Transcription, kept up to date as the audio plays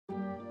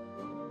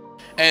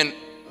And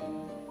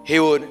he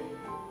would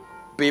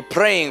be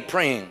praying.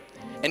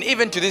 And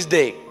even to this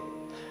day,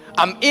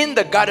 I'm in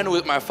the garden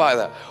with my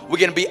father. We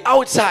can be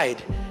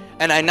outside,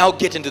 and I now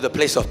get into the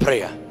place of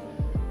prayer.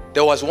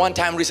 There was one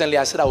time recently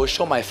I said I will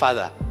show my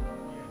father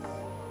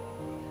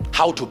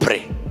how to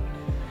pray.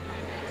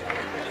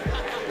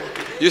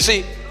 You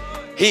see,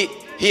 he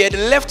had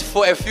left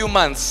for a few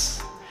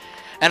months,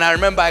 and I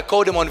remember I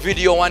called him on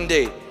video one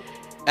day,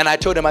 and I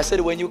told him, I said,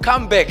 when you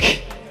come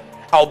back,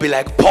 I'll be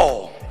like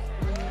Paul.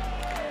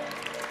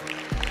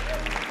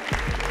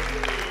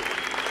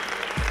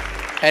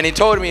 And he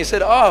told me, he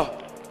said, oh,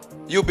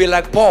 you'll be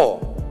like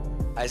Paul.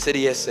 I said,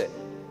 yes, sir.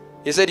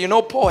 He said, you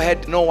know, Paul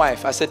had no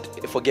wife. I said,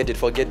 forget it,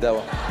 forget that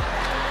one.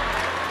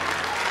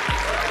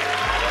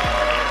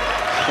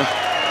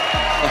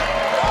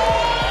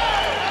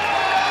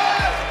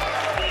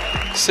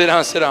 Sit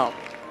down, sit down.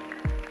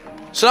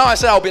 So now I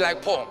said, I'll be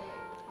like Paul.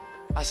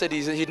 I said,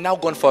 he's now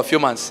gone for a few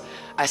months.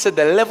 I said,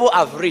 the level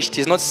I've reached,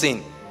 he's not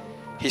seen.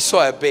 He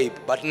saw a babe,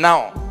 but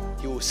now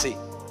he will see.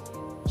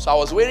 So I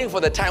was waiting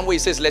for the time where he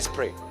says, let's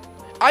pray.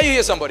 Are you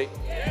here, somebody?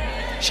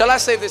 Yeah. Shall I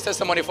save this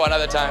testimony for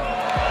another time?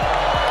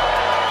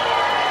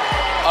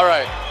 All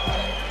right.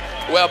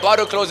 We're about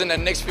to close in the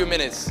next few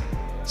minutes.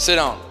 Sit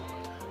down.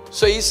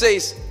 So he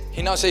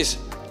now says,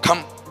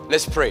 come,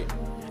 let's pray.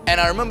 And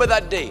I remember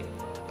that day,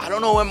 I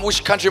don't know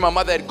which country my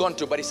mother had gone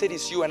to, but he said,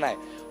 it's you and I.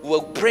 We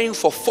were praying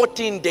for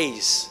 14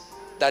 days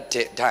that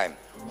time.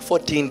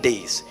 14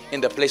 days in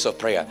the place of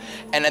prayer.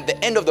 And at the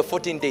end of the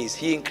 14 days,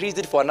 he increased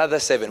it for another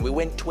 7. We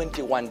went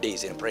 21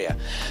 days in prayer.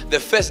 The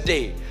first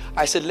day,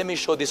 I said, let me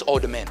show this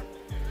old man.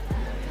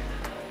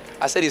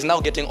 I said, he's now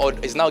getting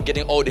old. He's now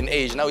getting old in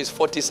age. Now he's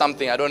 40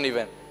 something. I don't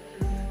even.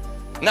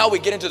 Now we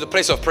get into the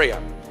place of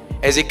prayer.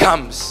 As he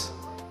comes.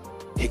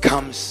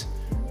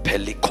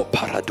 Peliko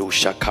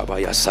paradosha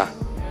kabayasa.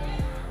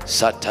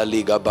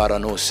 Sataliga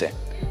baranose.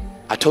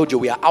 I told you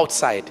we are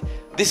outside.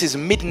 This is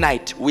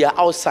midnight. We are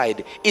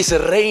outside. It's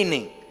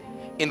raining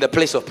in the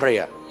place of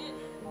prayer.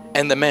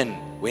 And the men,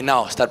 we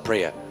now start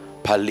prayer.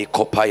 I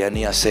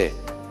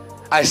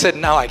said,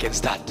 now I can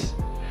start.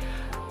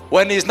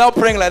 When he's now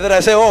praying like that, I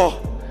say, oh,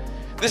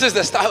 this is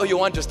the style you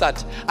want to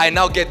start. I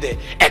now get there.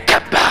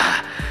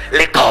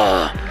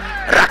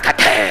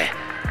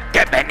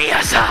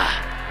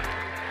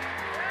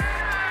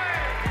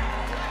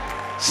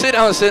 Sit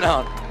down, sit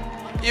down.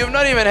 You've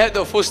not even heard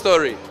the full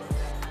story.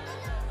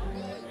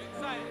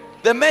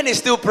 The man is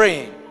still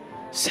praying.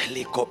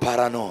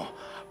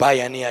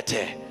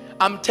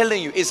 I'm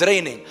telling you, it's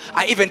raining.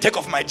 I even take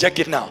off my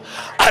jacket now.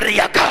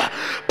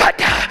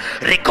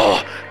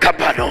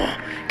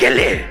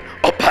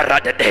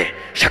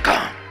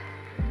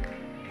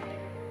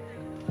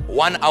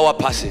 1 hour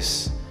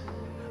passes.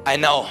 I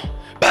now,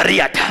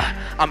 Bariata,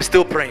 I'm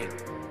still praying.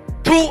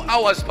 2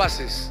 hours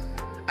passes.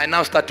 I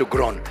now start to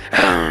groan.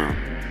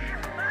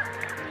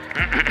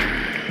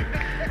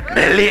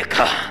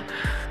 Melika.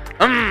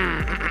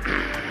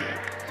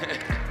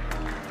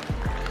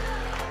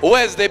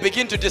 Words, they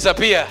begin to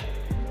disappear.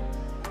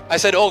 I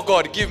said, oh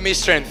God, give me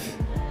strength.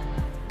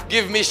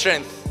 Give me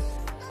strength.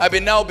 I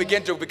now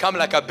begin to become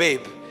like a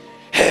babe.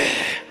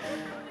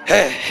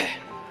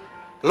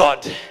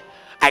 Lord,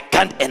 I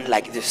can't end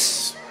like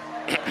this.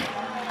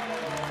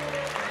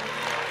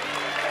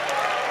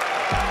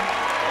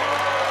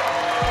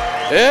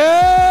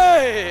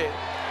 Hey!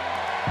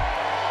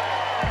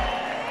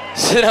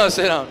 Sit down,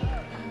 sit down.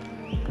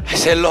 I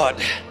said, Lord,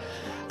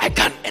 I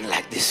can't end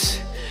like this.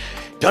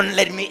 Don't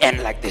let me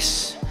end like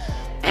this.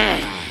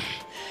 And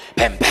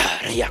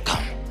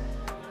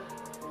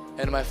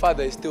my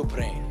father is still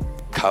praying.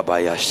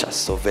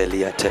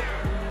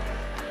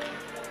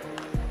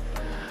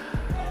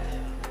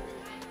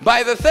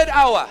 By the 3rd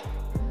hour,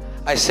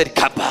 I said,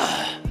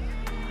 Kaba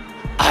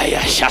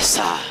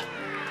Ayashasa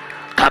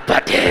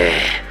Kabade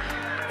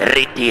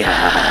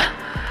Ridia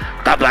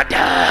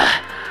Kabada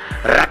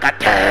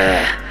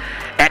Rakate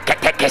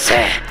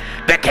Eketekese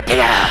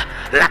Beketea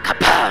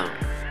Lakapa.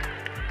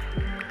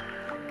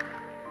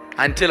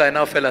 Until I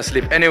now fell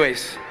asleep.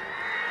 Anyways.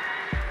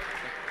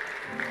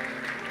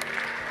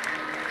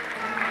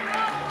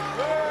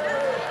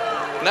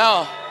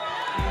 Now,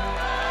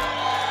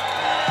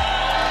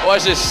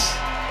 watch this.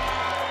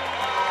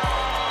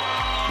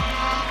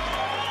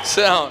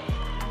 Sit down.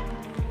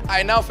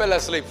 I now fell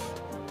asleep.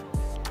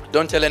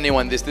 Don't tell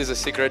anyone this. This is a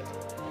secret.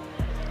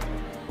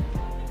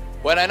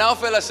 When I now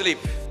fell asleep,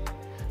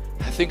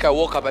 I think I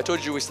woke up. I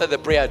told you we started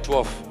the prayer at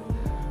 12.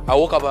 I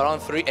woke up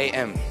around 3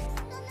 a.m.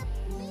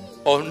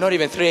 Or not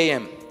even 3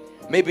 a.m.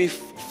 Maybe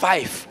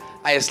 5.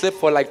 I slept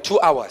for like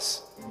 2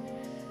 hours.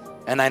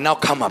 And I now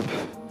come up.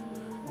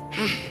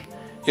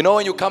 You know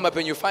when you come up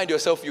and you find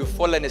yourself, you've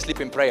fallen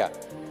asleep in prayer.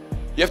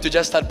 You have to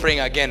just start praying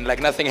again like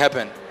nothing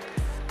happened.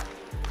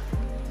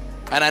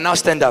 And I now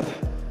stand up.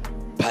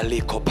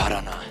 Paliko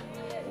Parana.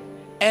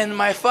 And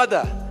my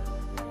father,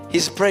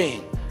 he's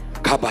praying.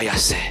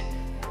 Kabayase.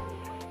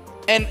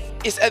 And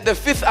it's at the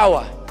 5th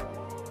hour.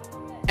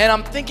 And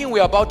I'm thinking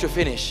we're about to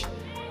finish.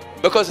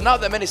 Because now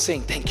the man is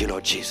saying, thank you,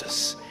 Lord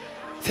Jesus.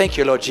 Thank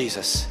you, Lord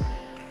Jesus.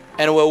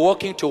 and we're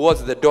walking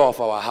towards the door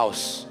of our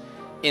house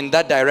in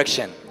that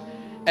direction.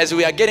 As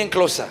we are getting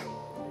closer,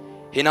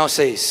 he now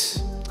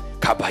says,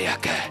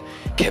 Kabayaka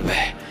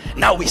Kebe.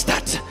 Now we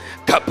start.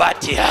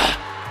 Kabatia.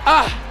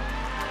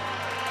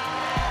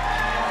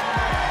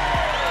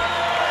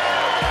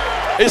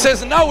 He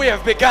says, now we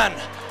have begun.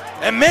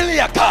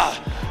 Emeliaka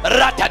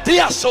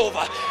Ratatia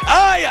Sova.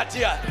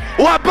 Ayatia.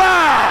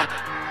 Waba.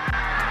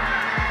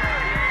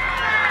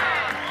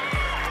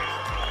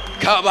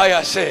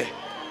 Kabayase.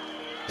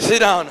 Sit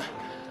down.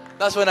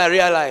 That's when I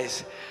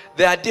realized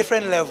there are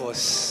different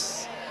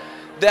levels.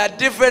 There are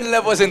different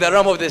levels in the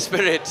realm of the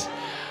spirit.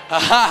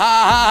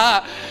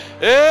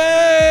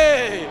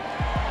 Hey!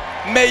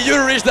 May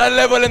you reach that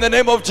level in the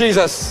name of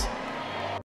Jesus.